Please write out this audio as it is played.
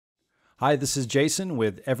Hi, this is Jason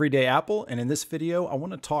with Everyday Apple, and in this video I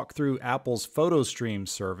want to talk through Apple's photo stream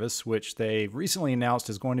service, which they recently announced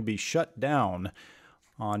is going to be shut down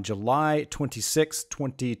on July 26,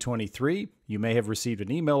 2023. You may have received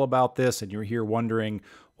an email about this and you're here wondering,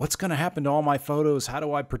 what's going to happen to all my photos? How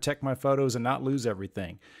do I protect my photos and not lose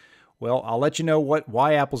everything? Well, I'll let you know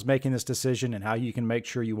why Apple's making this decision and how you can make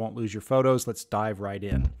sure you won't lose your photos. Let's dive right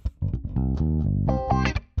in.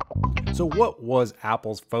 So what was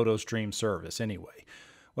Apple's photo stream service anyway?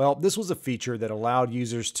 Well, this was a feature that allowed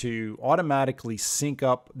users to automatically sync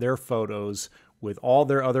up their photos with all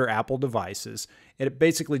their other Apple devices. And it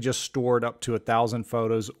basically just stored up to 1,000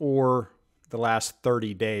 photos or the last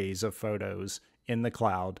 30 days of photos in the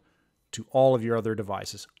cloud to all of your other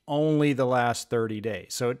devices. Only the last 30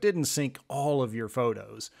 days. So it didn't sync all of your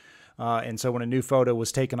photos. And so when a new photo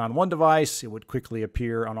was taken on one device, it would quickly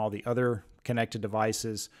appear on all the other connected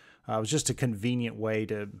devices. It was just a convenient way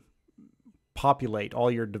to populate all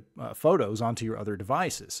your photos onto your other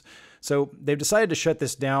devices. So they've decided to shut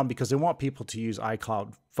this down because they want people to use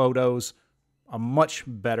iCloud Photos, a much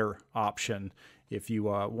better option if you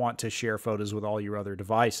want to share photos with all your other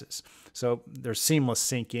devices. So there's seamless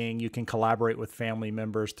syncing. You can collaborate with family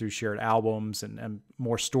members through shared albums and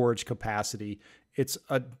more storage capacity. It's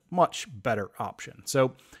a much better option.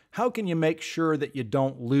 So how can you make sure that you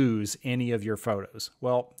don't lose any of your photos?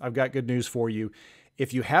 Well, I've got good news for you.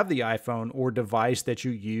 If you have the iPhone or device that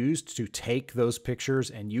you used to take those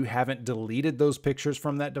pictures and you haven't deleted those pictures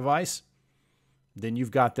from that device, then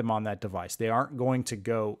you've got them on that device. They aren't going to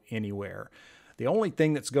go anywhere. The only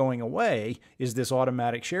thing that's going away is this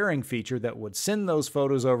automatic sharing feature that would send those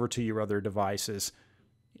photos over to your other devices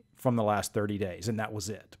from the last 30 days, and that was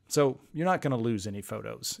it. So you're not going to lose any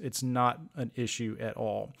photos. It's not an issue at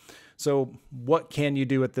all. So what can you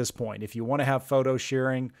do at this point? If you want to have photo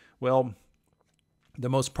sharing, well, the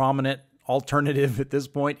most prominent alternative at this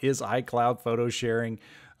point is iCloud photo sharing.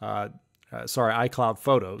 iCloud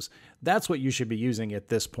Photos. That's what you should be using at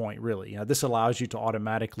this point, really. This allows you to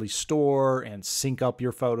automatically store and sync up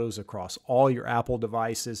your photos across all your Apple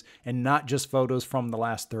devices and not just photos from the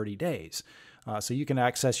last 30 days. So you can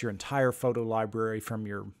access your entire photo library from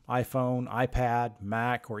your iPhone, iPad,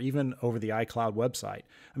 Mac, or even over the iCloud website.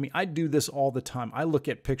 I mean, I do this all the time. I look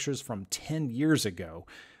at pictures from 10 years ago,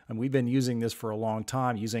 and we've been using this for a long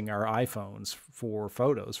time, using our iPhones for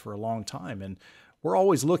photos for a long time. And we're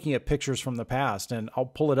always looking at pictures from the past, and I'll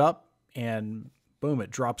pull it up and boom,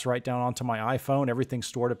 it drops right down onto my iPhone. Everything's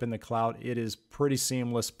stored up in the cloud. It is pretty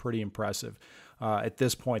seamless, pretty impressive. At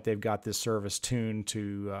this point, they've got this service tuned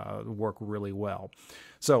to work really well.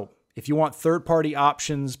 So if you want third-party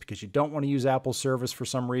options because you don't want to use Apple service for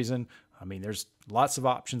some reason, I mean, there's lots of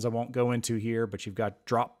options I won't go into here, but you've got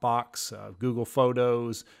Dropbox, Google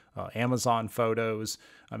Photos, Amazon Photos.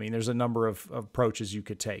 I mean, there's a number of approaches you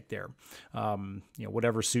could take there.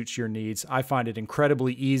 Whatever suits your needs. I find it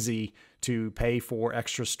incredibly easy to pay for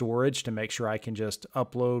extra storage to make sure I can just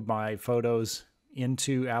upload my photos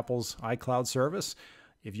into Apple's iCloud service.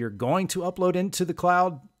 If you're going to upload into the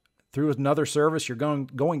cloud through another service, you're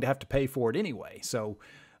going to have to pay for it anyway. So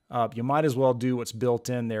you might as well do what's built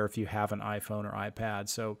in there if you have an iPhone or iPad.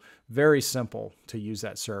 So very simple to use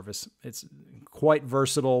that service. It's quite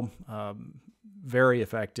versatile, very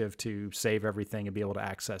effective to save everything and be able to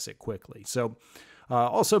access it quickly. So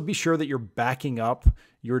also be sure that you're backing up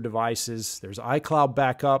your devices. There's iCloud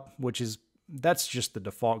backup, that's just the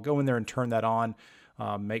default. Go in there and turn that on.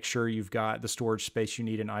 Make sure you've got the storage space you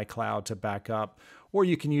need in iCloud to back up. Or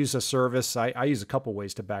you can use a service. I use a couple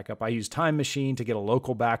ways to back up. I use Time Machine to get a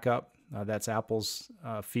local backup. That's Apple's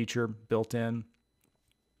feature built in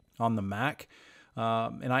on the Mac.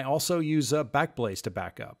 And I also use Backblaze to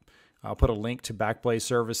back up. I'll put a link to Backblaze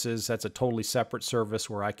services. That's a totally separate service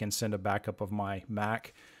where I can send a backup of my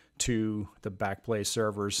Mac to the Backblaze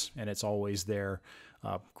servers, and it's always there.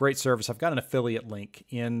 Great service. I've got an affiliate link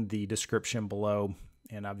in the description below,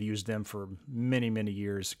 and I've used them for many, many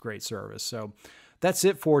years. Great service. So that's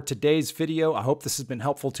it for today's video. I hope this has been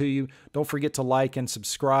helpful to you. Don't forget to like and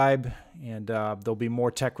subscribe, and there'll be more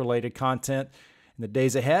tech-related content in the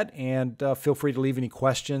days ahead. And feel free to leave any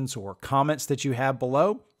questions or comments that you have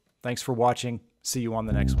below. Thanks for watching. See you on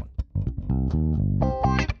the next one.